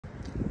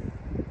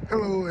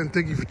Hello, and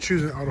thank you for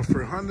choosing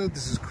Autofair Honda.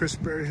 This is Chris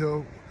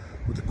Berryhill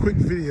with a quick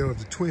video of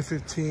the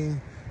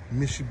 2015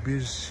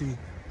 Mitsubishi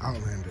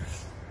Outlander.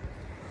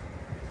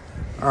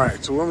 All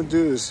right, so what I'm gonna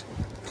do is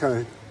kind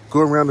of go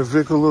around the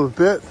vehicle a little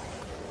bit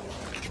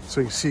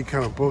so you can see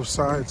kind of both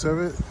sides of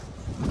it.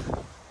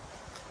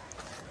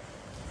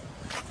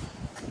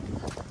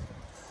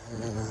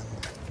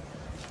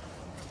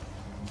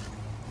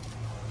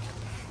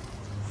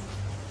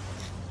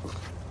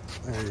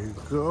 And there you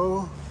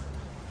go.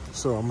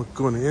 So I'm gonna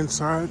go on the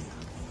inside.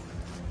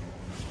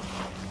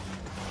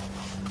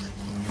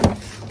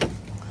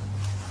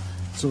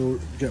 So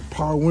you got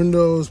power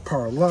windows,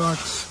 power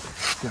locks,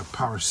 you got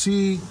power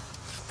seat.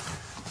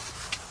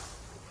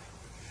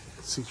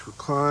 Seats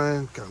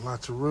recline, got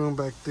lots of room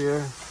back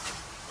there.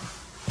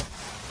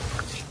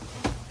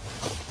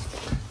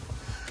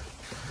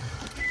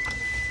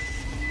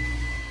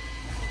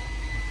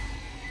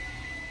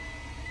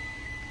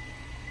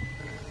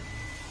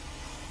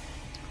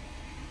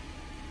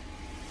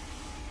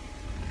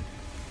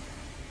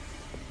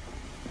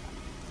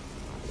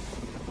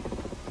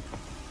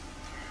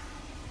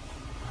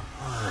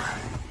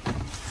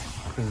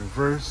 In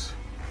reverse,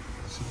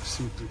 so you can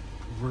see what the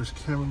reverse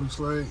camera looks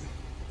like.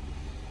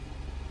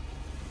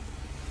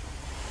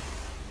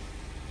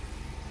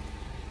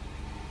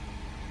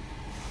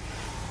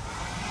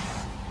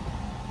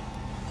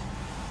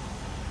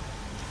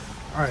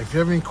 All right, if you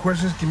have any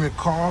questions, give me a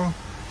call,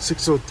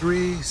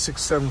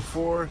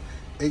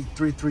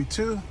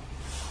 603-674-8332.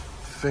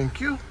 Thank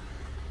you.